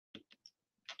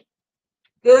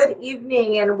Good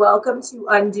evening and welcome to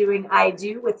Undoing I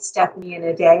Do with Stephanie and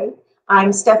a Day.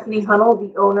 I'm Stephanie Hunnell,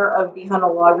 the owner of the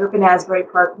Hunnell Law Group in Asbury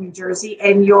Park, New Jersey,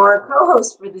 and your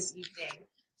co-host for this evening.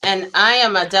 And I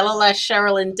am Adela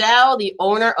Sherilyn Dow, the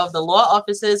owner of the law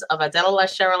offices of Adela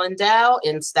Sherilyn Dow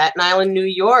in Staten Island, New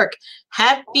York.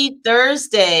 Happy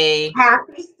Thursday.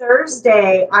 Happy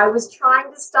Thursday. I was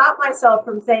trying to stop myself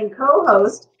from saying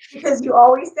co-host because you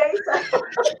always say something about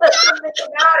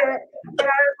it. And I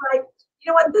was like,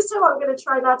 you know what, this time I'm going to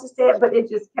try not to say it, but it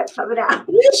just kept coming out.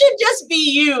 You should just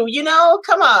be you,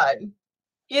 come on.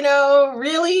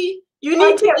 Really? You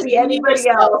need to be anybody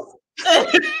else.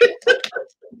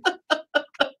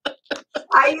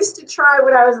 I used to try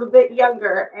when I was a bit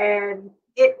younger, and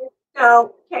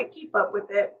can't keep up with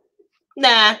it.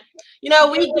 Nah,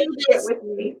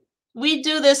 we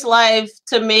do this live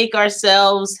to make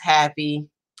ourselves happy.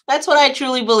 That's what I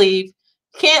truly believe.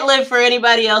 Can't live for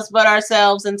anybody else but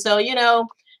ourselves. And so,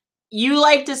 you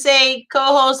like to say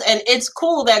co-host, and it's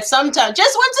cool that sometimes,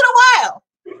 just once in a while,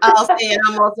 I'll say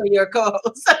I'm also your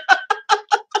co-host.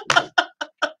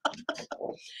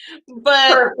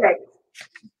 Perfect.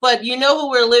 But who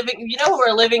we're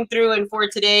living through and for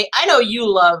today. I know you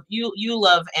love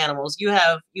animals. You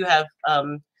have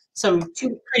some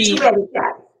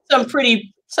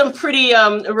pretty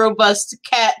robust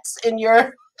cats in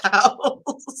your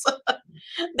house.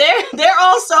 They're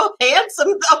all so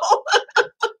handsome though.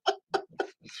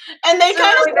 And they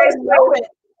kind of know it.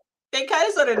 They kind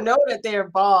of sort of know that they're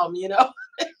bomb,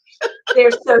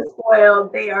 They're so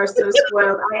spoiled. They are so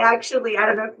spoiled. I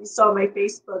don't know if you saw my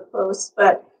Facebook post,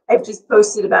 but I've just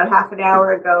posted about half an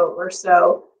hour ago or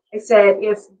so. I said,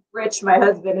 if Rich, my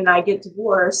husband, and I get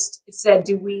divorced, it said,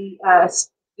 does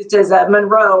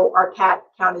Monroe, our cat,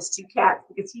 count as two cats?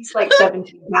 Because he's like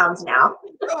 17 pounds now.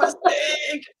 That was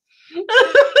big.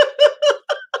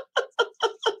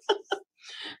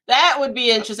 That would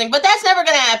be interesting, but that's never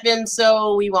going to happen,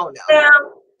 so we won't know. No.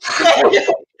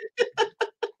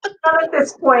 Not at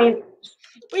this point.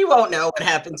 We won't know what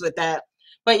happens with that.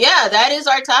 But yeah, that is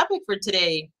our topic for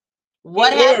today.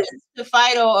 What happens to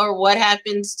Fido, or what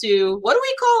happens to, what do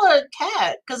we call a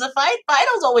cat? Because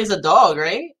Fido's always a dog,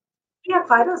 right? Yeah,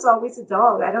 Fido's always a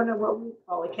dog. I don't know what we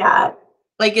call a cat.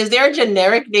 Like, is there a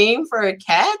generic name for a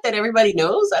cat that everybody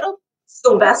knows?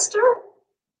 Sylvester?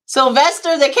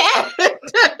 Sylvester the cat.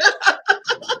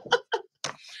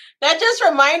 That just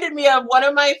reminded me of one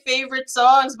of my favorite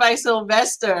songs by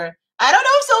Sylvester. I don't know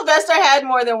if Sylvester had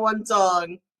more than one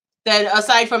song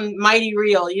aside from Mighty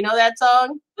Real. You know that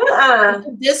song? It's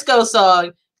a disco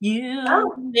song. You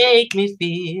make me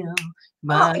feel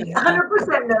I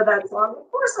 100% know that song.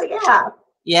 Of course I have.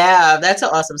 Yeah, that's an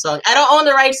awesome song. I don't own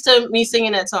the rights to me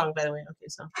singing that song, by the way. Okay,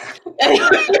 so.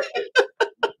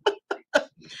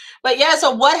 But yeah,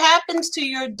 so what happens to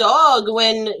your dog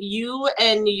when you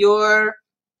and your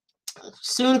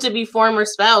soon-to-be former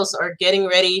spouse are getting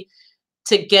ready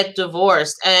to get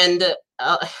divorced? And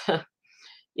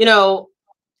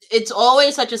it's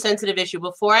always such a sensitive issue.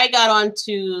 Before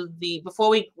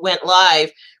we went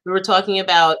live, we were talking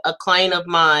about a client of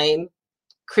mine,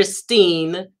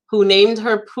 Christine, who named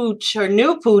her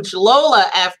new pooch, Lola,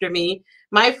 after me.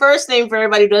 My first name, for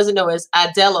everybody who doesn't know, is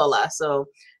Adelola. So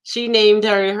she named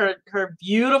her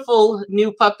beautiful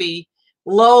new puppy,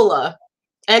 Lola.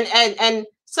 And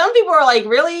some people are like,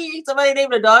 really? Somebody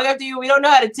named a dog after you? We don't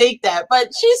know how to take that.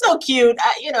 But she's so cute.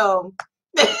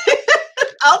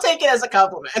 I'll take it as a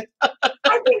compliment.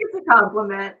 I think it's a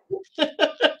compliment.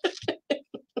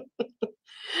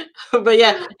 But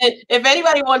yeah, if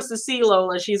anybody wants to see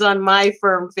Lola, she's on my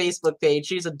firm Facebook page.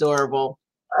 She's adorable.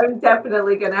 I'm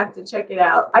definitely going to have to check it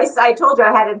out. I told you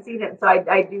I hadn't seen it, so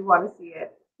I do want to see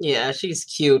it. Yeah, she's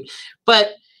cute.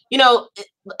 But,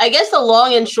 I guess the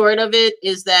long and short of it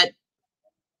is that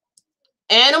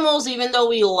animals, even though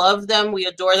we love them, we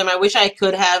adore them. I wish I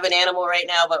could have an animal right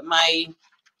now, but my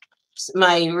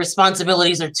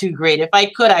responsibilities are too great. If I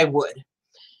could, I would.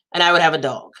 And I would have a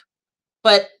dog.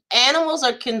 But animals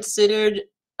are not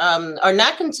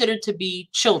considered to be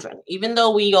children, even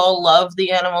though we all love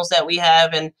the animals that we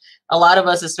have. And a lot of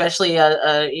us, especially,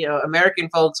 American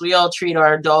folks, we all treat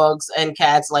our dogs and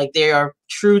cats like they are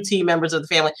true team members of the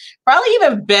family. Probably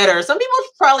even better. Some people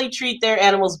probably treat their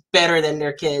animals better than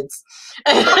their kids.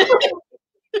 They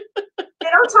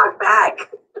don't talk back.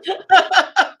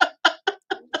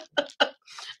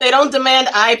 They don't demand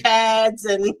iPads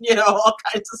and, all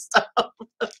kinds of stuff.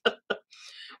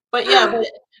 But yeah,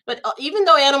 but even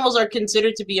though animals are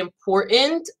considered to be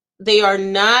important, they are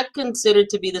not considered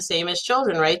to be the same as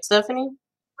children, right, Stephanie?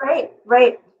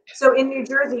 Right. So in New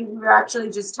Jersey, we were actually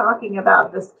just talking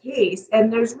about this case,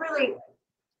 and there's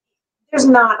there's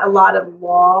not a lot of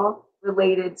law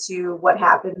related to what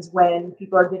happens when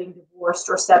people are getting divorced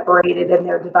or separated and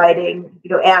they're dividing,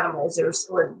 animals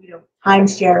or time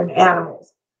sharing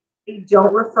animals. They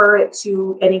don't refer it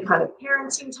to any kind of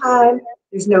parenting time.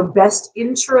 There's no best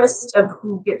interest of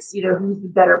who gets, who's the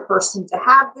better person to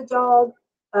have the dog.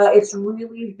 It's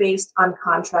really based on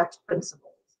contract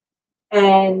principles.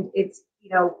 And it's,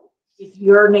 if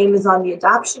your name is on the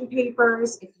adoption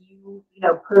papers, if you,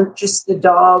 purchase the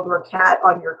dog or cat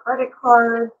on your credit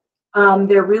card,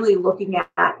 they're really looking at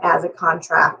as a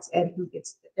contract and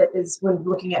when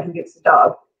looking at who gets the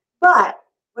dog. But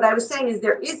what I was saying is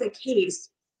there is a case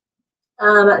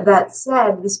that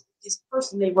said this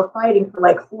person, they were fighting for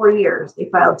like 4 years. They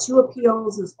filed 2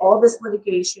 appeals. There's all this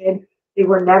litigation. They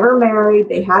were never married.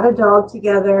 They had a dog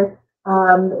together.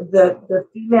 The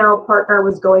female partner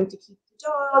was going to keep the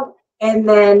dog, and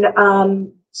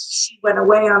then she went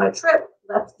away on a trip,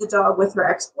 left the dog with her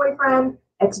ex-boyfriend.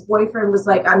 Ex-boyfriend was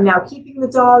like, I'm now keeping the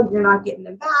dog. You're not getting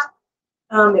him back.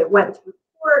 It went through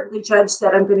court. The judge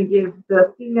said, I'm going to give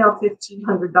the female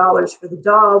 $1,500 for the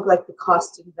dog, like the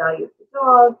cost and value of the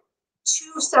dog.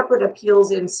 2 separate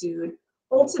appeals ensued.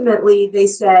 Ultimately, they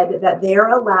said that they're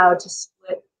allowed to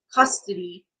split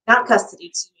custody, not custody,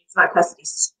 excuse me, it's not custody,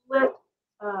 split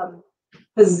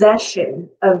possession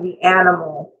of the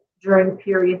animal during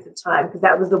periods of time, because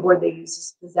that was the word they used,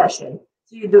 is possession.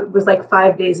 So it was like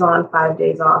 5 days on, 5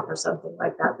 days off, or something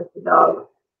like that with the dog.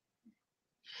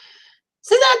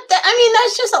 See that I mean,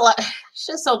 that's just a lot. It's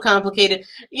just so complicated,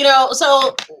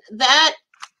 So that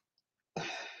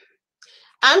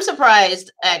I'm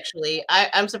surprised, actually.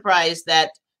 I'm surprised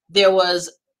that there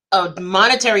was a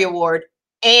monetary award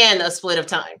and a split of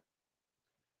time.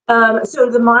 So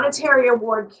the monetary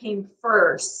award came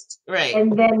first, right?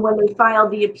 And then when they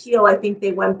filed the appeal, I think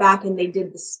they went back and they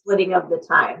did the splitting of the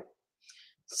time.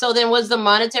 So then was the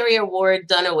monetary award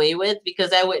done away with? Because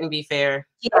that wouldn't be fair.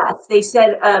 Yes, they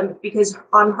said, because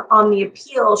on the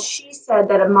appeal, she said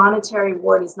that a monetary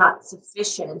award is not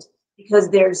sufficient because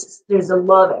there's a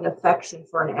love and affection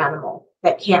for an animal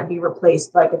that can't be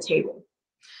replaced like a table.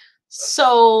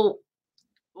 So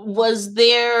was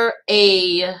there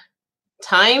a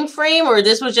time frame, or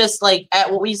this was just like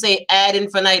at what we say ad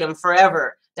infinitum,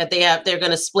 forever, that they're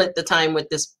going to split the time with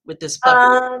this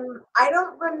puppy? I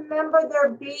don't remember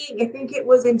there being. I think it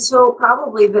was until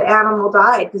probably the animal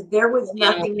died, because there was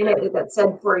nothing in it that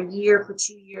said for 1 year, for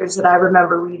 2 years, that I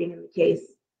remember reading in the case.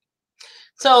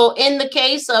 So in the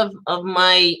case of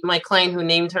my client who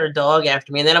named her dog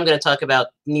after me, and then I'm going to talk about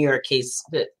New York case.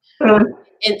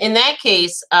 In that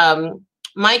case,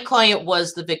 my client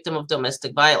was the victim of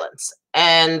domestic violence.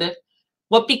 And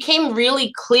what became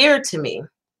really clear to me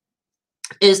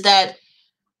is that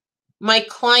my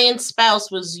client's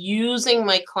spouse was using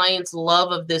my client's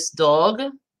love of this dog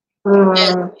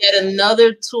as yet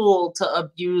another tool to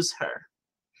abuse her.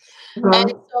 And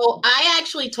so I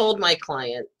actually told my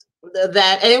client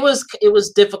that, and it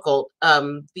was difficult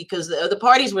because the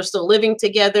parties were still living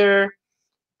together,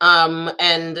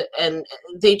 and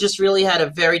they just really had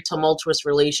a very tumultuous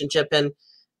relationship. And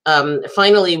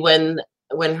finally, when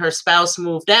her spouse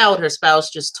moved out, her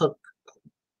spouse just took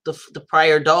the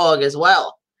prior dog as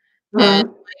well. And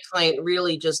my client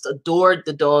really just adored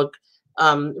the dog.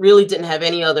 Really didn't have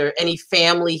any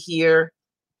family here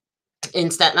in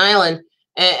Staten Island,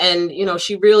 and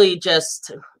she really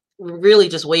just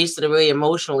wasted away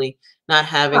emotionally not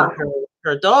having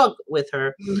her dog with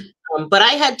her. But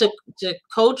I had to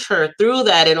coach her through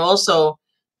that, and also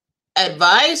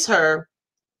advise her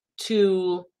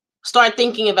to start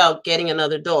thinking about getting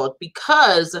another dog,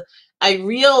 because I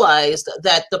realized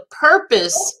that the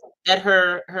purpose that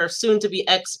her soon-to-be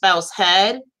ex-spouse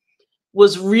had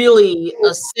was really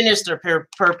a sinister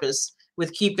purpose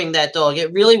with keeping that dog.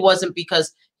 It really wasn't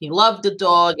because he loved the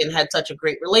dog and had such a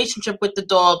great relationship with the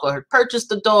dog, or had purchased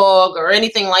the dog, or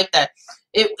anything like that.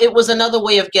 It was another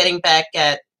way of getting back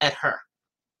at her.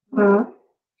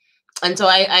 And so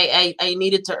I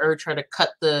needed to urge her to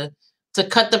cut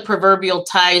the proverbial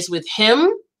ties with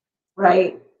him,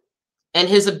 right? And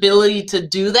his ability to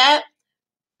do that,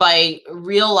 by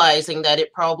realizing that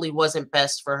it probably wasn't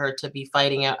best for her to be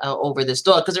fighting over this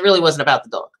dog, because it really wasn't about the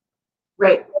dog.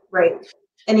 Right.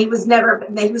 And he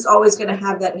was always going to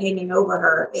have that hanging over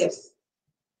her if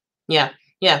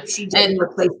she didn't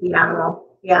replace the animal.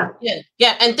 Yeah.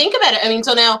 And think about it. I mean,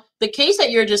 so now the case that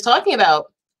you're just talking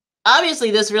about, obviously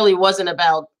this really wasn't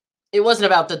about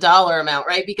the dollar amount,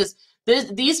 right? Because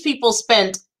these people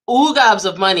spent oogobs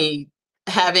of money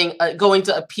going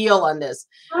to appeal on this.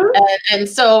 And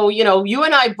so, you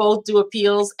and I both do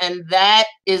appeals, and that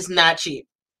is not cheap.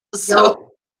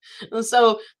 So,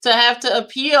 So to have to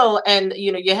appeal, and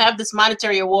you have this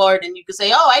monetary award, and you could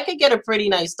say, oh, I could get a pretty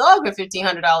nice dog for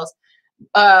 $1,500.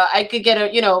 I could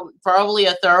get probably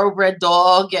a thoroughbred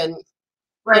dog, and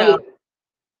right.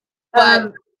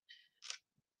 But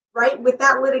right, with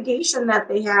that litigation that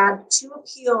they had, 2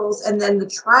 appeals, and then the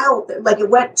trial, like it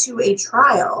went to a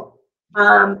trial.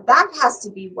 That has to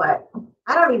be what?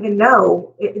 I don't even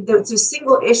know. It's a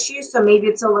single issue, so maybe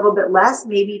it's a little bit less,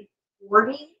 maybe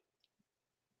 40.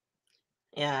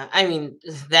 Yeah, I mean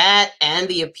that, and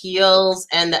the appeals,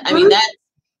 and I mean that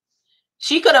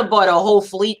she could have bought a whole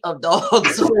fleet of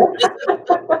dogs, for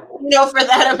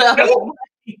that amount of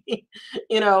money,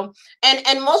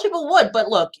 and most people would. But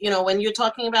look, when you're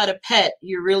talking about a pet,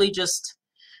 you're really just,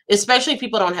 especially if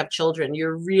people don't have children,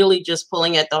 you're really just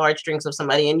pulling at the heartstrings of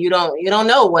somebody, and you don't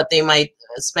know what they might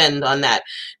spend on that.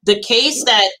 The case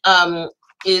that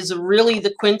is really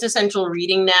the quintessential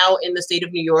reading now in the state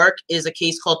of New York is a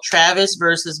case called Travis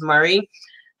versus Murray.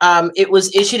 It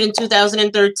was issued in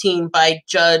 2013 by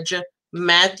Judge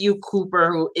Matthew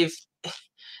Cooper, who, if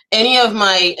any of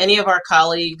our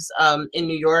colleagues in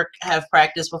New York have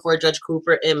practiced before Judge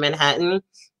Cooper in Manhattan,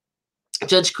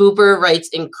 Judge Cooper writes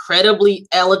incredibly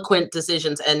eloquent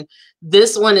decisions, and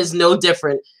this one is no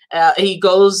different. He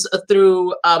goes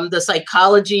through the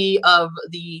psychology of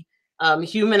the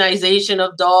humanization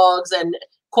of dogs, and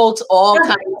quotes all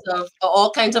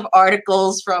kinds of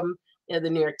articles from the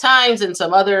New York Times and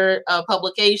some other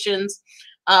publications.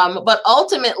 But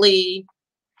ultimately,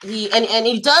 he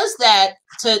does that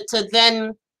to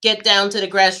then get down to the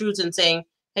grassroots and saying,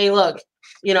 hey, look,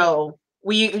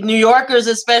 we New Yorkers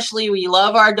especially, we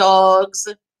love our dogs.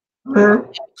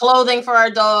 Clothing for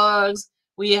our dogs.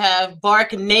 We have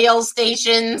bark nail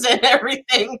stations and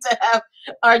everything to have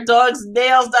our dogs'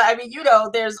 nails done. I mean,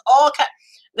 there's all kind.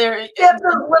 They have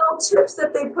those little chips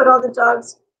that they put on the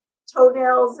dogs'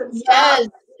 toenails and stuff. Yes,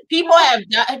 people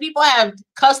have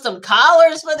custom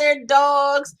collars for their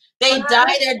dogs. They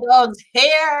dye their dogs'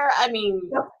 hair. I mean.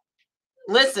 Yep.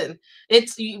 Listen,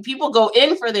 people go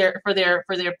in for their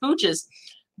pooches,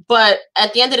 but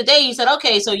at the end of the day, he said,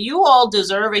 okay, so you all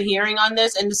deserve a hearing on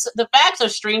this, and the facts are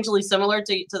strangely similar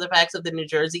to the facts of the New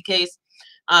Jersey case,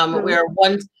 where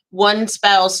one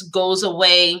spouse goes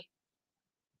away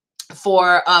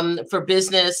for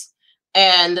business,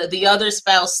 and the other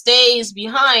spouse stays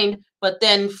behind, but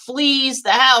then flees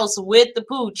the house with the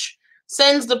pooch,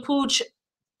 sends the pooch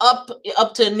up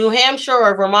to New Hampshire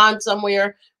or Vermont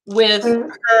somewhere with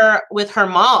her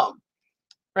mom,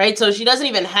 right? So she doesn't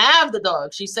even have the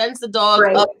dog. She sends the dog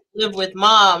up to live with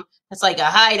mom. It's like a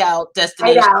hideout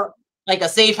destination, like a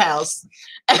safe house,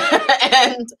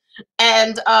 and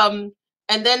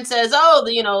then says, oh,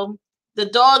 the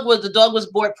dog was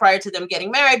bought prior to them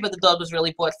getting married, but the dog was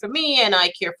really bought for me, and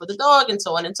I care for the dog, and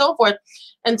so on and so forth.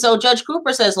 And so Judge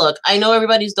Cooper says, look, I know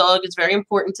everybody's dog is very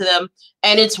important to them,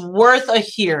 and it's worth a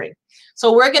hearing.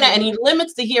 So and he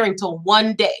limits the hearing to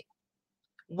 1 day.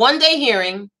 1 day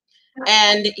hearing.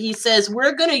 And he says,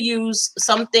 we're going to use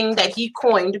something that he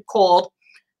coined called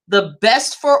the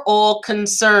best for all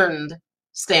concerned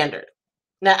standard.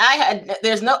 Now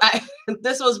this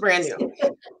was brand new.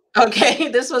 Okay.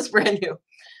 This was brand new.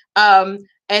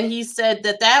 And he said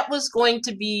that was going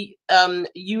to be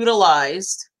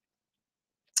utilized.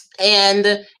 And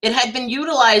it had been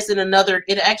utilized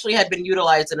it actually had been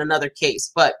utilized in another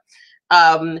case, but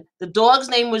the dog's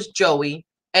name was Joey.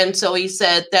 And so he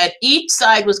said that each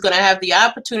side was going to have the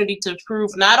opportunity to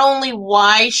prove not only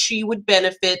why she would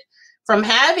benefit from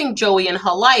having Joey in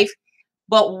her life,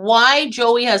 but why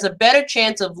Joey has a better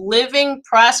chance of living,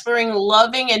 prospering,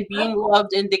 loving, and being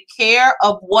loved in the care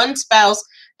of one spouse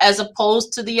as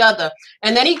opposed to the other.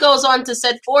 And then he goes on to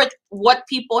set forth what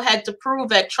people had to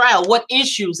prove at trial, what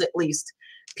issues at least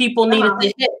people needed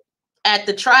to hit at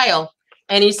the trial.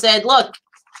 And he said, look,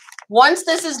 once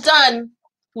this is done,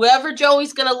 whoever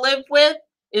Joey's going to live with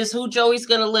is who Joey's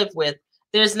going to live with.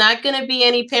 There's not going to be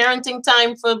any parenting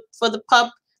time for the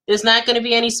pup. There's not going to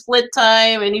be any split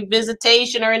time, any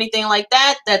visitation or anything like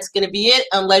that. That's going to be it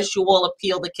unless you all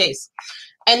appeal the case.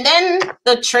 And then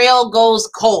the trail goes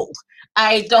cold.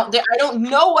 I don't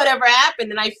know whatever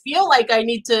happened, and I feel like I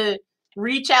need to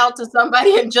reach out to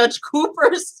somebody in Judge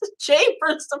Cooper's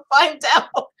chambers to find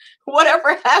out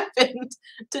whatever happened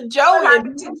to Joey. What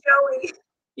happened to Joey?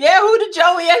 Yeah, who did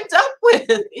Joey end up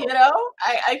with?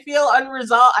 I feel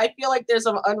unresolved. I feel like there's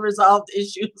some unresolved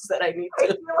issues that I need to. I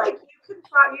feel like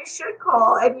you should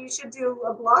call and you should do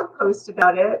a blog post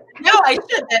about it. No, I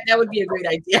should. That would be a great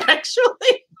idea,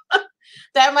 actually.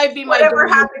 That might be whatever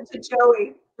happened to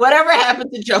Joey. whatever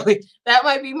happened to Joey? That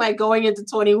might be my going into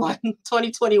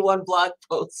 2021 blog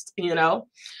post, you know?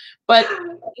 But,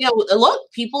 you know,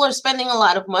 look, people are spending a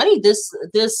lot of money. This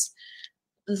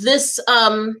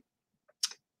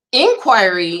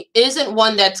inquiry isn't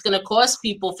one that's going to cost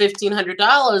people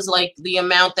 $1,500 like the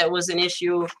amount that was an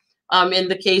issue in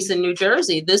the case in New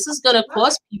Jersey. This is going to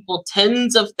cost people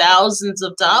tens of thousands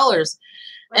of dollars.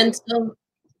 And so,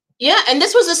 yeah, and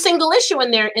this was a single issue in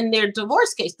their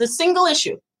divorce case. The single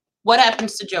issue. What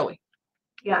happens to Joey?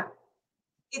 Yeah,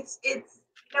 it's you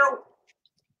know,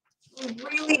 we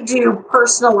really do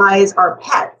personalize our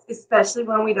pets, especially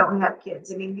when we don't have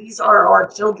kids. I mean, these are our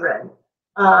children,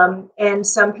 and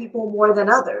some people more than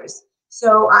others.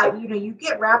 So you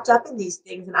get wrapped up in these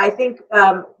things, and I think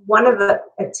one of a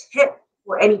tip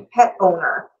for any pet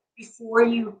owner before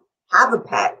you have a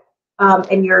pet,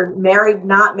 and you're married,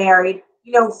 not married,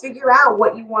 figure out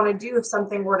what you want to do if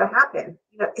something were to happen.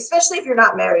 Especially if you're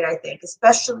not married. I think,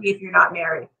 especially if you're not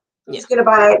married. Who's going to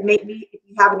buy it? Maybe if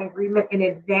you have an agreement in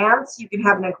advance, you can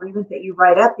have an agreement that you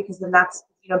write up, because then that's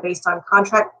based on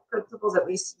contract principles, at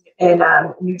least in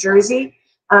New Jersey.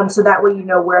 So that way you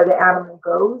know where the animal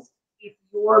goes. If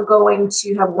you're going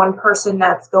to have one person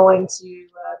that's going to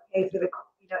pay for the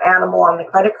animal on the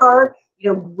credit card,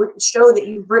 show that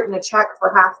you've written a check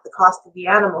for half the cost of the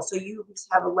animal, so you just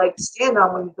have a leg to stand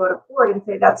on when you go to court and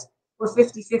say we're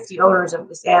 50-50 owners of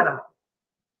this animal.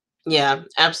 Yeah,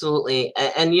 absolutely.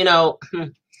 And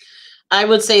I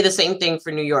would say the same thing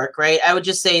for New York, right? I would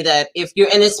just say that if you're,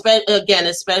 and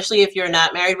especially if you're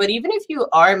not married, but even if you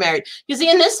are married, you see,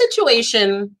 in this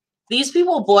situation, these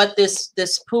people bought this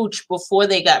pooch before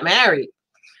they got married.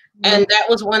 And that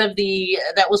was one of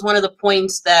the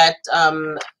points that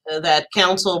that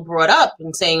counsel brought up,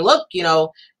 and saying, look,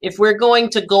 if we're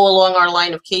going to go along our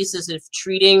line of cases of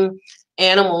treating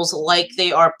animals like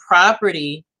they are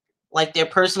property, like their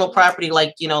personal property,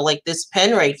 like this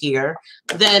pen right here,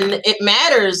 then it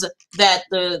matters that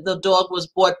the dog was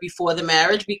bought before the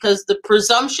marriage, because the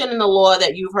presumption in the law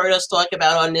that you've heard us talk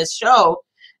about on this show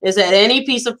is that any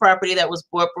piece of property that was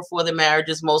bought before the marriage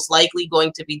is most likely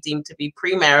going to be deemed to be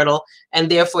premarital, and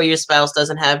therefore your spouse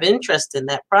doesn't have interest in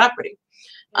that property.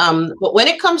 But when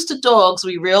it comes to dogs,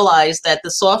 we realize that the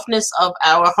softness of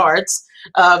our hearts,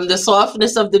 the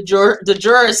softness of the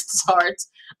jurist's hearts,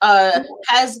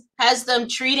 has them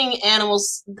treating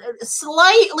animals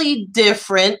slightly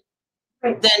different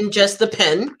than just the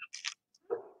pen.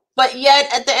 But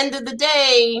yet, at the end of the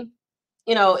day,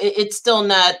 it's still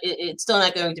not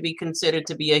going to be considered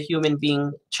to be a human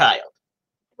being child.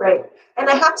 Right. And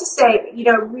I have to say,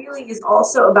 it really is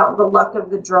also about the luck of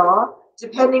the draw.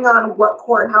 Depending on what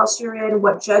courthouse you're in,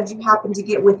 what judge you happen to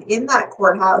get within that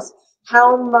courthouse,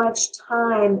 how much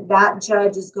time that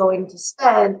judge is going to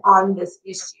spend on this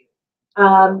issue.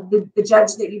 The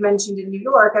judge that you mentioned in New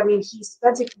York, I mean, he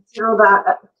spent a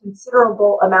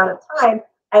considerable amount of time.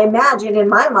 I imagine in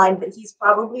my mind that he's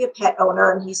probably a pet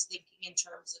owner, and he's thinking in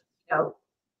terms of,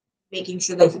 making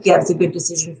sure that he gets a good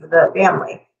decision for the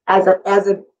family, as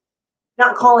a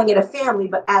not calling it a family,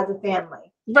 but as a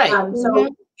family. Right. So,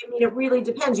 I mean, it really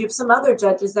depends. You have some other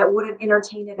judges that wouldn't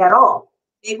entertain it at all.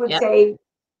 They would say,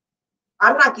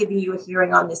 I'm not giving you a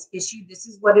hearing on this issue. This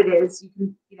is what it is. You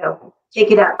can, take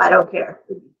it up. I don't care.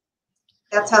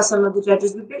 That's how some of the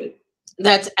judges would be.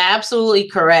 That's absolutely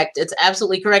correct. It's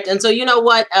absolutely correct. And so, you know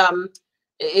what?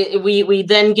 We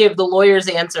then give the lawyer's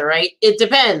answer, right? It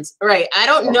depends, right? I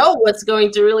don't know what's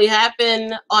going to really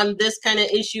happen on this kind of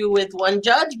issue with one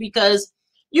judge, because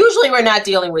usually we're not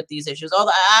dealing with these issues.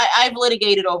 Although I've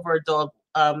litigated over a dog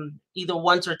either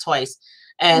once or twice.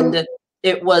 And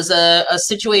it was a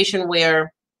situation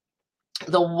where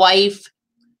the wife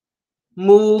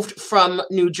moved from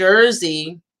New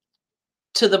Jersey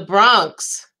to the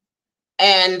Bronx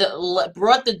and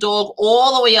brought the dog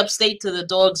all the way upstate to the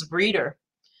dog's breeder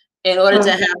in order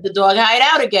to have the dog hide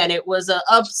out again. It was an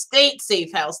upstate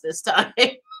safe house this time.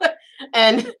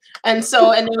 and there was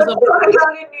going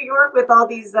on in New York with all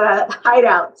these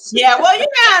hideouts. Yeah, well, you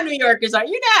know how New Yorkers are.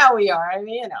 You know how we are. I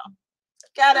mean,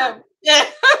 gotta, yeah.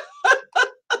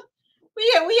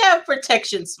 we have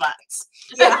protection spots.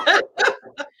 Yeah.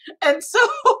 And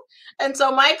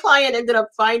so my client ended up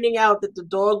finding out that the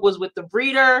dog was with the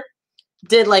breeder,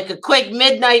 did like a quick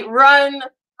midnight run,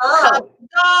 caught the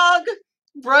dog,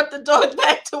 brought the dog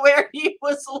back to where he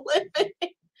was living.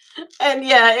 And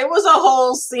yeah, it was a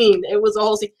whole scene.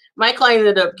 My client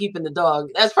ended up keeping the dog.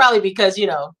 That's probably because, he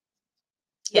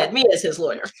had me as his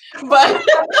lawyer. But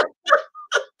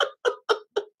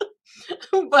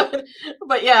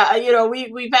but yeah,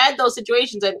 we've had those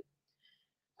situations, and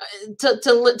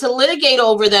to litigate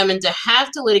over them, and to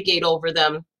have to litigate over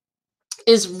them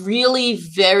is really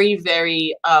very,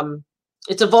 very,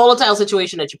 it's a volatile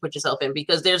situation that you put yourself in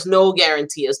because there's no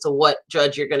guarantee as to what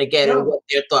judge you're going to get and what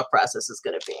their thought process is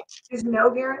going to be. There's no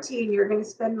guarantee, and you're going to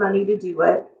spend money to do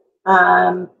it.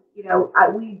 You know,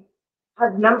 we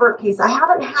have a number of cases. I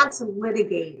haven't had to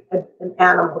litigate an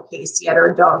animal case yet or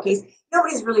a dog case.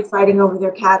 Nobody's really fighting over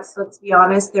their cats. Let's be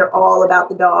honest. They're all about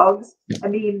the dogs. I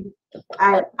mean,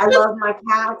 I love my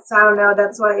cats. I don't know.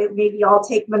 That's why maybe I'll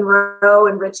take Monroe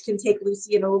and Rich can take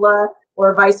Lucy and Ula,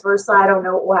 or vice versa. I don't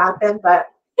know what will happen, but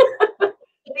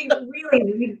they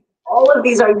really, all of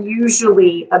these are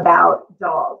usually about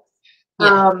dogs.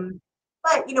 Yeah.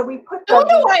 But you know, we put. I don't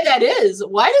know why that is.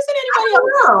 Why doesn't anybody? I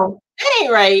don't know. That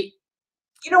ain't right.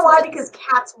 You know why? Because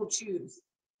cats will choose.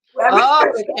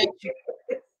 Oh,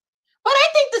 but I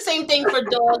think the same thing for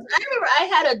dogs. I remember I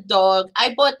had a dog.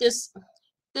 I bought this.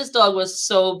 This dog was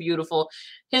so beautiful.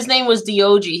 His name was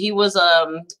Diogi. He was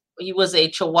a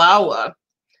Chihuahua,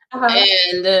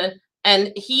 and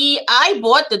I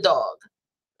bought the dog.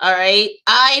 All right,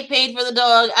 I paid for the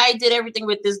dog. I did everything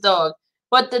with this dog.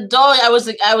 But the dog, I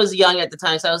was young at the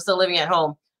time, so I was still living at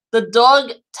home. The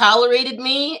dog tolerated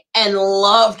me and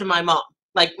loved my mom.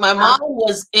 Like my mom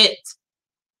was it,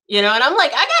 you know. And I'm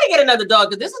like, I gotta get another dog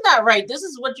because this is not right. This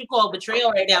is what you call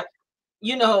betrayal right now.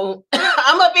 You know,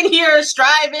 I'm up in here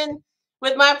striving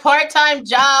with my part-time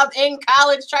job in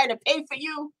college, trying to pay for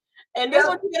you, and this is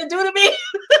what you're gonna do to me.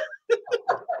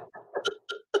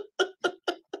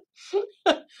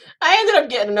 I ended up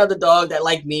getting another dog that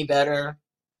liked me better.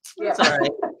 It's all right.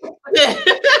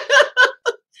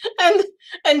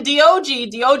 and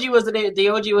Diogi was the name.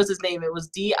 Diogi was his name. It was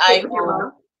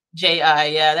Dioji.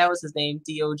 Yeah, that was his name,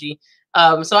 Diogi.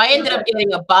 So I ended up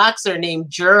getting a boxer named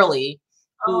Jurley.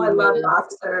 Oh, I love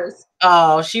boxers.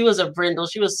 Oh, she was a brindle.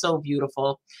 She was so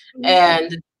beautiful.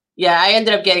 And yeah, I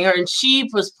ended up getting her, and she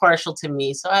was partial to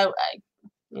me. So I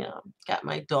you know, got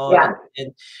my dog. Yeah.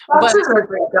 Boxers are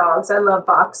great dogs. I love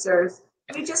boxers.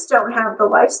 We just don't have the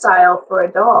lifestyle for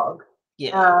a dog.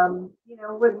 Yeah. You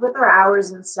know, with our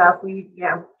hours and stuff,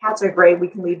 cats are great. We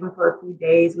can leave them for a few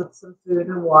days with some food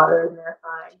and water, and they're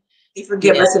fine. They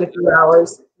forgive us in a few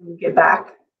hours when we get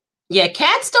back. Yeah,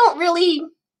 cats don't really.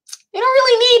 They don't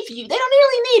really need you. They don't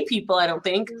really need people, I don't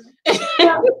think.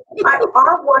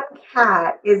 Our one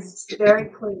cat is very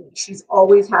clingy. She's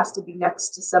always has to be next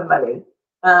to somebody,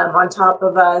 on top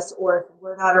of us, or if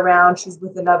we're not around, she's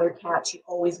with another cat. She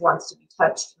always wants to be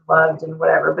touched and loved and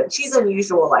whatever. But she's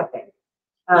unusual, I think.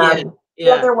 The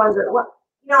other ones are, well,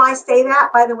 you know, I say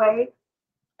that, by the way,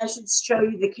 I should show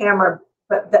you the camera,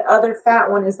 but the other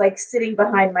fat one is like sitting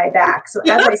behind my back. So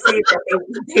as I say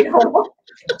that, they don't want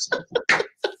it.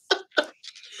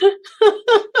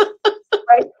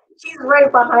 Right? She's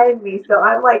right behind me, so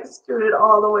I'm like scooted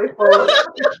all the way forward.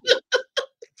 You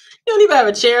don't even have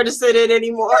a chair to sit in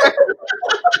anymore.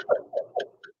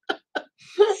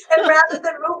 And rather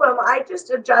than move them, I just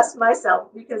adjust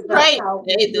myself because that's how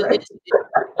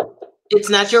it's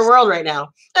not your world right now.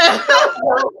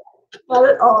 No, not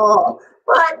at all.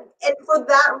 And for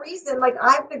that reason, like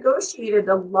I've negotiated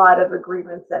a lot of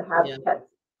agreements that have pet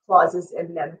clauses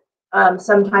in them.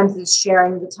 Sometimes it's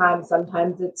sharing the time,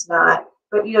 sometimes it's not.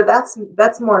 But you know,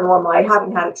 that's more normal. I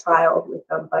haven't had a trial with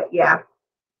them, but yeah.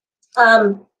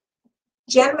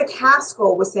 Jen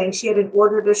McCaskill was saying she had an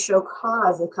order to show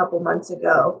cause a couple months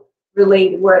ago,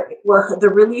 related where the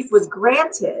relief was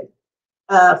granted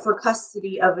for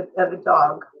custody of a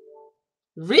dog.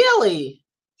 Really?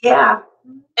 Yeah.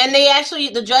 And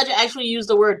the judge actually used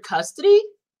the word custody?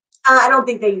 I don't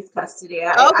think they use custody.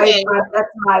 Okay. That's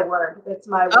my word. That's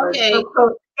my word. Okay.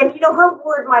 And you know, her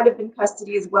word might have been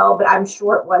custody as well, but I'm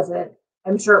sure it wasn't.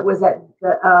 I'm sure it was that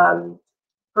the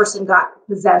person got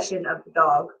possession of the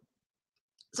dog.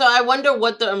 So I wonder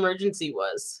what the emergency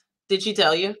was. Did she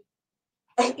tell you?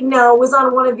 No, it was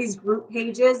on one of these group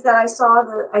pages that I saw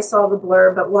the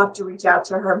blurb, but we'll have to reach out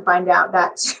to her and find out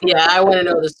that. Yeah, I want to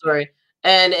know the story.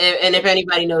 And if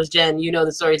anybody knows Jen, you know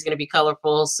the story is going to be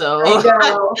colorful. So I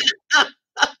know.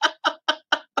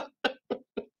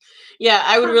 Yeah,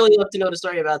 I would really love to know the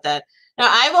story about that. Now,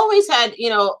 I've always had, you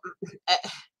know,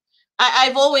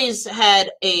 I've always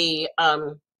had a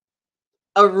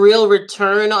real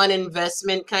return on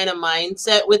investment kind of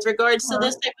mindset with regards to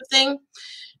this type of thing.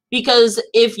 Because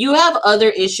if you have other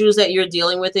issues that you're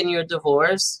dealing with in your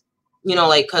divorce, you know,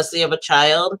 like custody of a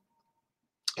child,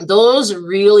 those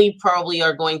really probably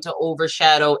are going to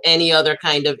overshadow any other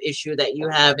kind of issue that you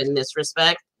have in this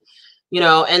respect, you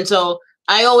know. And so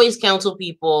I always counsel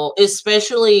people,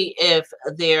 especially if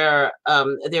there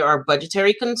are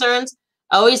budgetary concerns,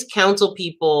 I always counsel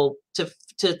people to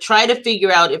try to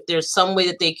figure out if there's some way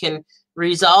that they can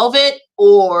resolve it,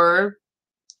 or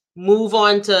move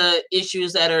on to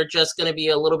issues that are just going to be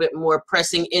a little bit more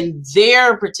pressing in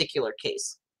their particular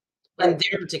case. In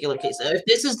their particular case, if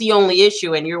this is the only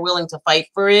issue and you're willing to fight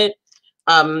for it,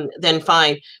 then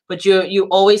fine. But you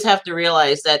always have to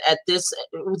realize that at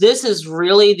this is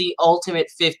really the ultimate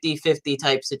 50-50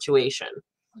 type situation.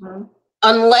 Mm-hmm.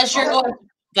 Unless you're going,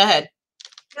 go ahead.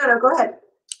 No, go ahead.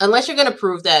 Unless you're going to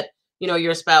prove that, you know,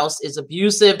 your spouse is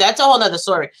abusive, that's a whole nother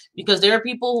story, because there are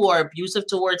people who are abusive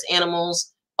towards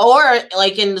animals, or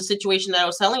like in the situation that I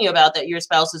was telling you about, that your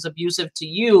spouse is abusive to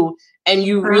you, and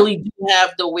you really do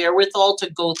have the wherewithal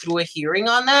to go through a hearing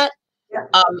on that. Yeah.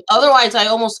 Otherwise, I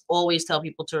almost always tell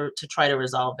people to try to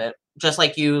resolve it, just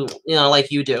like you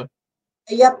do.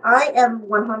 Yep, I am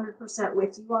 100%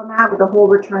 with you on that, with the whole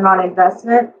return on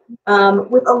investment,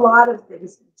 with a lot of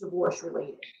things divorce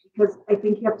related, because I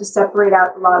think you have to separate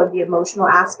out a lot of the emotional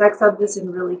aspects of this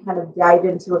and really kind of dive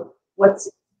into what's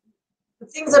the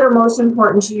things that are most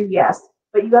important to you, yes,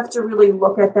 but you have to really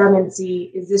look at them and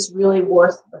see, is this really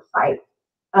worth the fight,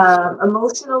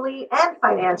 emotionally and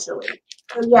financially?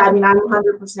 So yeah, I mean, I'm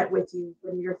 100% with you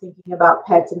when you're thinking about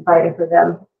pets and fighting for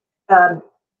them,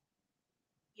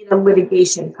 in a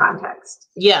litigation context.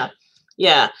 Yeah.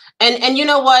 And you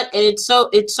know what? And it's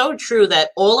so true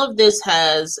that all of this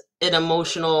has an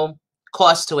emotional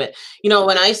cost to it. You know,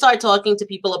 when I start talking to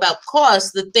people about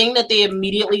cost, the thing that they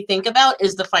immediately think about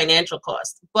is the financial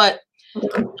cost. But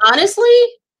honestly,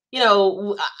 you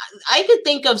know, I could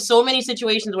think of so many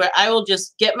situations where I will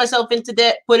just get myself into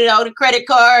debt, put it out a credit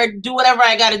card, do whatever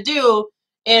I got to do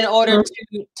in order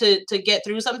to get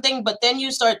through something. But then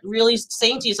you start really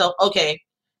saying to yourself, okay,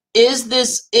 is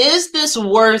this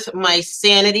worth my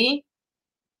sanity?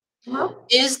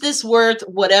 Is this worth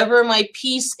whatever my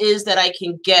peace is that I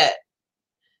can get?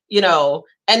 You know,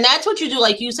 and that's what you do,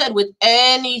 like you said, with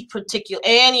any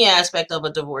aspect of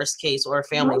a divorce case or a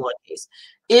family law case.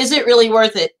 Is it really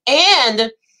worth it? And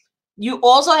you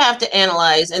also have to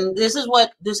analyze, and this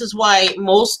is why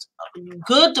most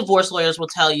good divorce lawyers will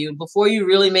tell you, before you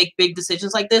really make big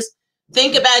decisions like this,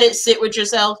 think about it, sit with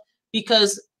yourself,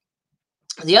 because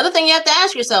the other thing you have to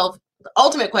ask yourself, the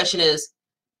ultimate question is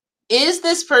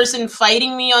this person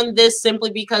fighting me on this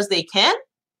simply because they can?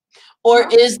 Or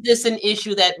is this an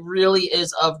issue that really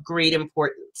is of great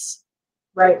importance?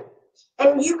 Right.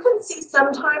 And you can see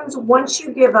sometimes once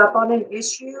you give up on an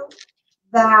issue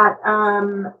that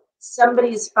somebody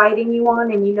is fighting you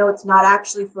on, and you know it's not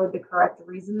actually for the correct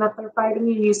reason that they're fighting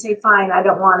you, and you say, fine, I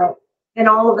don't want it. And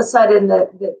all of a sudden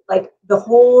the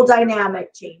whole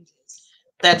dynamic changes.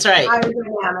 That's right. The entire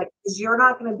dynamic, because you're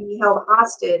not going to be held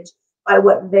hostage by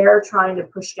what they're trying to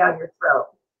push down your throat.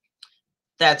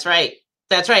 That's right.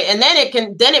 And then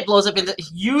it blows up into,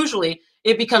 usually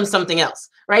it becomes something else,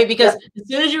 right? Because as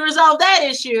soon as you resolve that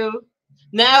issue,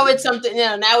 now it's something, you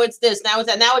know, now it's this, now it's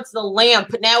that, now it's the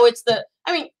lamp, now it's the,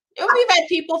 I mean, we've had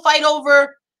people fight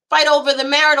over the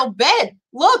marital bed.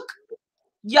 Look,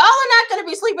 y'all are not going to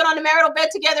be sleeping on the marital bed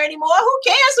together anymore. Who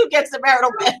cares who gets the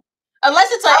marital bed?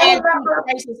 Unless it's an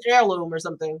antique heirloom or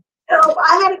something. So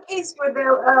I had a case where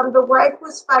the wife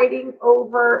was fighting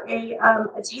over a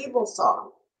table saw.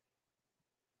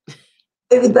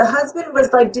 The husband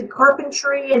was like, did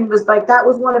carpentry and was like, that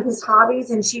was one of his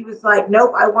hobbies. And she was like,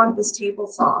 nope, I want this table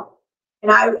saw.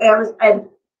 And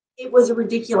it was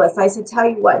ridiculous. I said, tell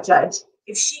you what, Judge,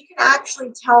 if she can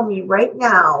actually tell me right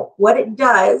now what it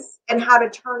does and how to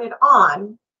turn it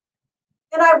on,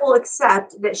 then I will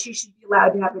accept that she should be allowed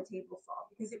to have a table saw,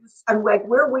 because I'm like,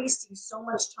 we're wasting so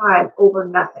much time over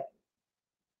nothing.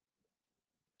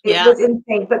 It was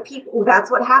insane. But people,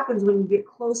 that's what happens when you get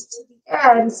close to the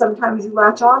end. Sometimes you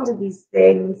latch on to these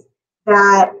things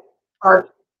that are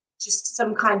just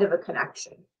some kind of a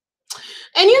connection.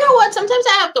 And you know what? Sometimes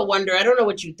I have to wonder, I don't know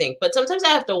what you think, but sometimes I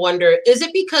have to wonder, is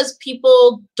it because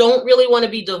people don't really want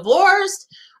to be divorced?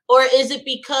 Or is it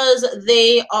because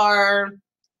they are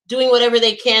doing whatever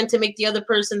they can to make the other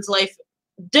person's life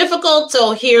difficult?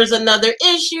 So here's another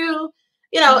issue.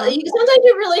 You know, sometimes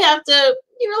you really have to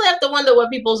wonder what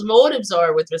people's motives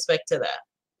are with respect to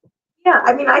that. Yeah,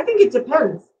 I mean, I think it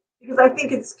depends, because I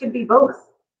think it could be both.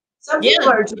 Some people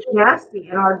are just nasty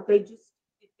and if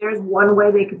there's one way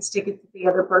they can stick it to the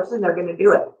other person, they're going to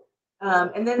do it.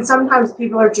 And then sometimes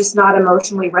people are just not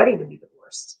emotionally ready to be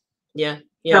divorced. Yeah.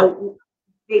 So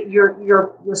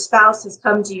your spouse has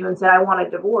come to you and said, I want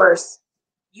a divorce.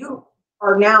 You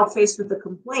are now faced with a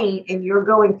complaint, and you're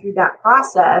going through that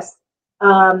process,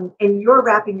 and you're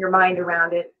wrapping your mind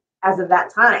around it as of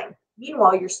that time.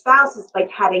 Meanwhile, your spouse has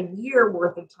like had a year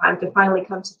worth of time to finally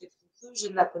come to the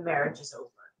conclusion that the marriage is over.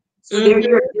 So you're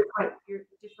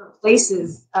different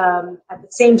places at the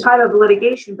same time of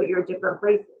litigation, but you're at different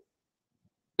places.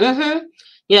 Mm-hmm.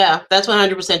 Yeah, that's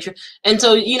 100% true. And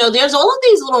so, there's all of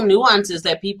these little nuances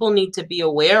that people need to be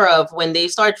aware of when they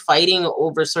start fighting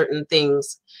over certain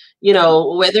things.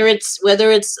 Whether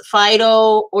it's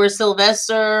Fido or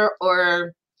Sylvester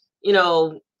or,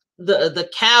 the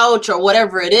couch or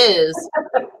whatever it is,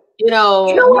 You know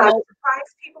what I'm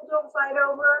surprised people don't fight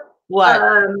over? what?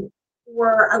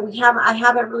 I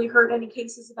haven't really heard any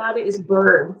cases about it, is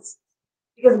birds.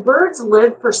 Because birds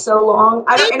live for so long.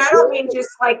 I don't mean just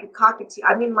like a cockatoo.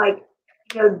 I mean like,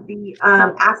 the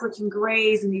African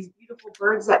grays and these beautiful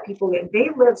birds that people get. They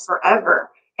live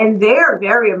forever, and they're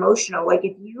very emotional. Like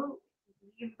if you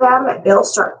leave them, they'll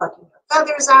start plucking their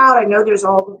feathers out. I know there's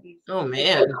all of these Oh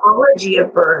man, psychology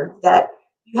of birds that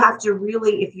you have to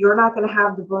really, if you're not going to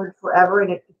have the bird forever,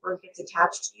 and if the bird gets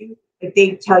attached to you, if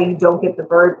they tell you don't get the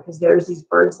bird because there's these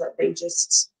birds that they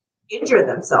just injure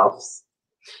themselves.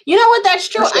 you know what? That's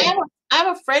true. I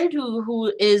have a friend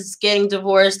who is getting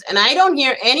divorced, and I don't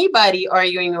hear anybody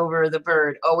arguing over the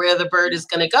bird or where the bird is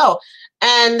going to go.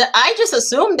 And I just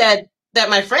assumed that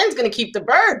my friend's going to keep the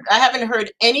bird. I haven't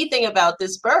heard anything about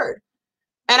this bird.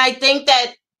 And I think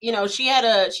that, she had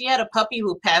a puppy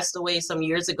who passed away some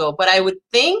years ago, but I would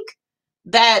think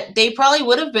that they probably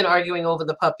would have been arguing over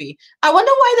the puppy. I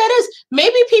wonder why that is.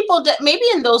 Maybe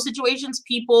in those situations,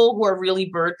 people who are really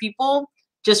bird people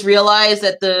just realize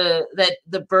that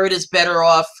the bird is better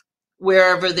off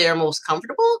wherever they're most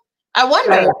comfortable. I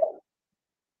wonder. Right.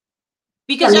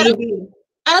 Because I don't think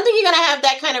you're going to have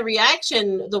that kind of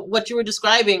reaction, what you were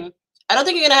describing. I don't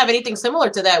think you're going to have anything similar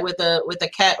to that with a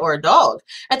cat or a dog.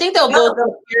 I think they'll go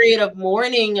through a period of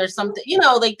mourning or something,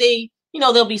 like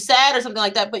they'll be sad or something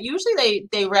like that, but usually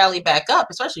they rally back up,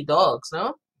 especially dogs,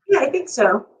 no? Yeah, I think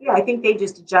so. Yeah, I think they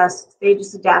just adjust. They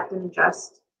just adapt and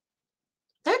adjust.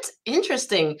 That's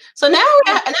interesting. So now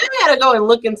we got to go and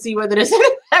look and see whether there's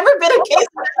ever been a case.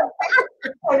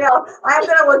 I know. I'm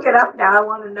going to look it up now. I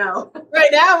want to know. Right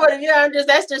now,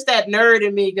 that's just that nerd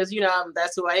in me because,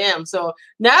 that's who I am. So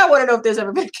now I want to know if there's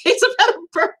ever been a case about a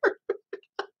bird.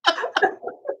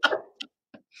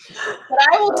 But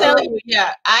I will tell you,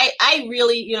 yeah, I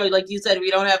really, like you said,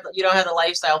 you don't have the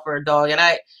lifestyle for a dog.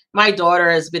 And my daughter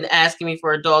has been asking me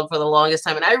for a dog for the longest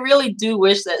time. And I really do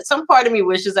wish that some part of me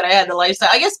wishes that I had the lifestyle.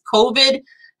 I guess COVID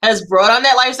has brought on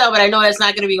that lifestyle, but I know that's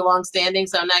not going to be long standing.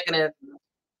 So I'm not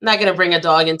going to bring a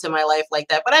dog into my life like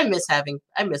that. But I miss having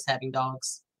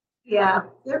dogs. Yeah,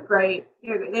 they're great.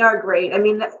 They are great. I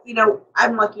mean,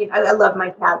 I'm lucky. I love my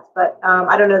cats, but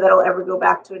I don't know that I'll ever go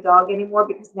back to a dog anymore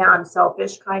because now I'm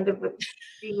selfish kind of with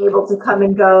being able to come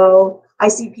and go. I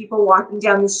see people walking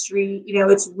down the street,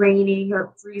 it's raining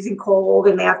or freezing cold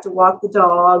and they have to walk the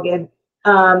dog. And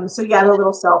so, yeah, I'm a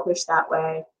little selfish that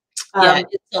way. Yeah,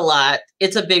 it's a lot.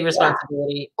 It's a big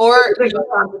responsibility. Yeah, or big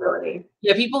responsibility.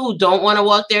 Yeah, people who don't want to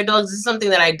walk their dogs, this is something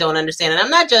that I don't understand. And I'm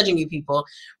not judging you people,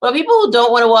 but people who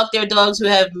don't want to walk their dogs, who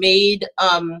have made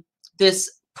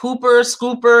this pooper,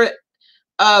 scooper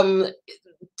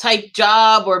type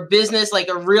job or business like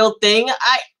a real thing.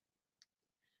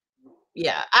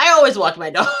 I always walk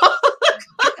my dog.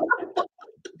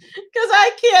 Because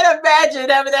I can't imagine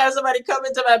having to have somebody come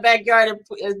into my backyard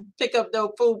and pick up no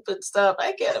poop and stuff.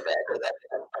 I can't imagine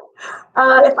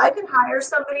that. If I could hire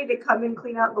somebody to come and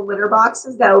clean out the litter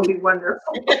boxes, that would be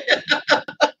wonderful.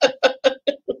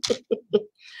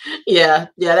 Yeah,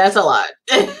 that's a lot.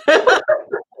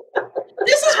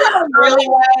 This is probably really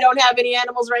why I don't have any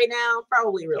animals right now.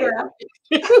 Probably really. Yeah.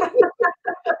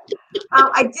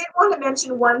 I did want to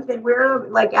mention one thing. We're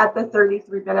like at the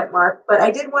 33-minute mark, but I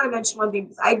did want to mention one thing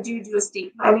because I do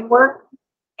estate planning work,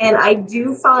 and I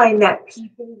do find that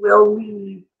people will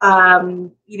leave,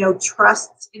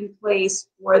 trusts in place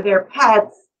for their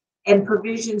pets and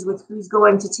provisions with who's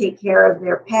going to take care of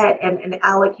their pet and an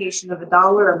allocation of a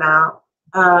dollar amount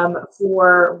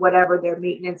for whatever their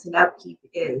maintenance and upkeep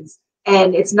is.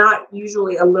 And it's not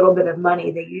usually a little bit of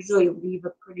money. They usually leave a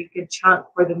pretty good chunk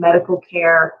for the medical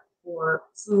care, for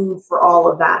food, for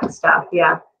all of that stuff.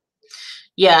 Yeah.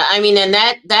 Yeah, I mean, and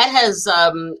that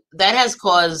has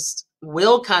caused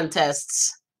will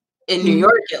contests in New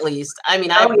York, at least. I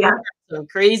mean, I've heard some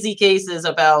crazy cases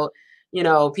about,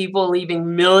 people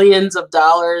leaving millions of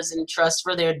dollars in trust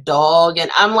for their dog, and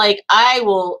I'm like, I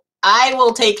will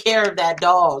take care of that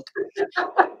dog.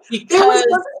 Because there was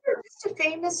just a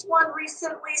famous one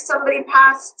recently. Somebody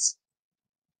passed.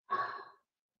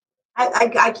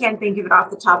 I can't think of it off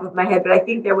the top of my head, but I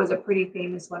think there was a pretty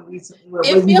famous one recently where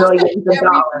it was millions of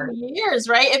dollars. Few years,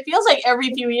 right? It feels like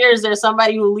every few years there's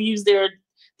somebody who leaves their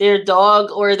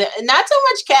dog or not so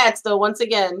much cats though. Once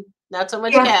again, not so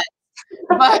much cats.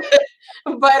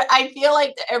 but I feel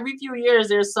like every few years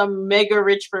there's some mega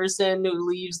rich person who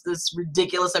leaves this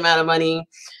ridiculous amount of money,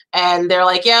 and they're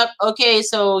like, "Yep, okay,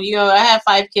 so I have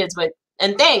 5 kids, but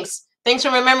and thanks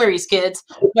for my memories, kids."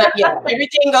 But yeah,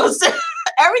 everything goes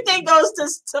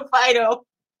to Fido.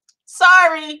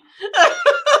 Sorry.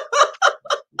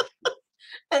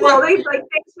 And well, they like,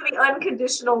 thanks for the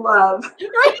unconditional love.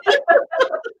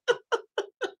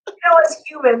 As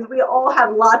humans, we all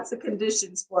have lots of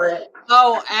conditions for it.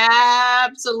 Oh,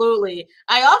 absolutely.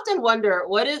 I often wonder,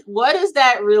 what does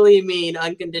that really mean,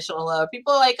 unconditional love?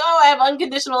 People are like, oh, I have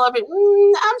unconditional love. I'm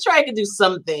sure I could do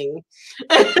something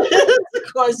to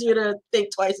cause you to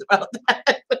think twice about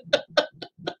that.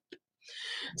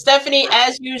 Stephanie,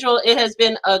 as usual, it has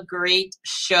been a great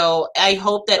show. I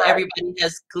hope that everybody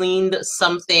has gleaned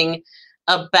something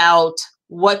about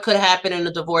what could happen in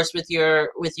a divorce with your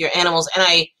animals. And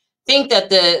I think that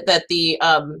the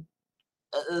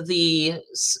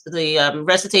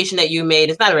recitation that you made,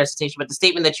 it's not a recitation, but the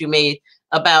statement that you made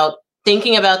about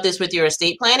thinking about this with your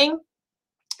estate planning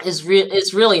is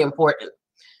really important.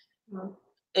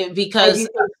 Because I do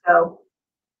think so.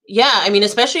 Yeah, I mean,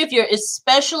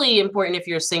 especially important if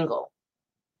you're single.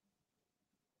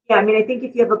 Yeah, I mean, I think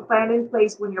if you have a plan in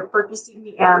place when you're purchasing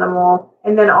the animal,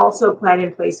 and then also a plan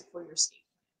in place for your estate,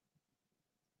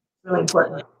 really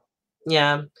important.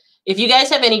 Yeah. If you guys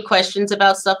have any questions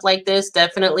about stuff like this,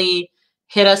 definitely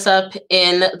hit us up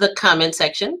in the comment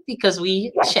section because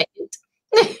we check it.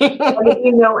 And if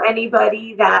you know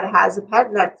anybody that has a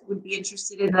pet that would be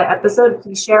interested in the episode,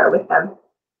 please share it with them.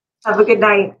 Have a good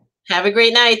night. Have a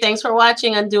great night. Thanks for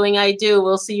watching Undoing I Do.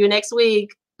 We'll see you next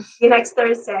week. See you next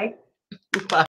Thursday. Bye.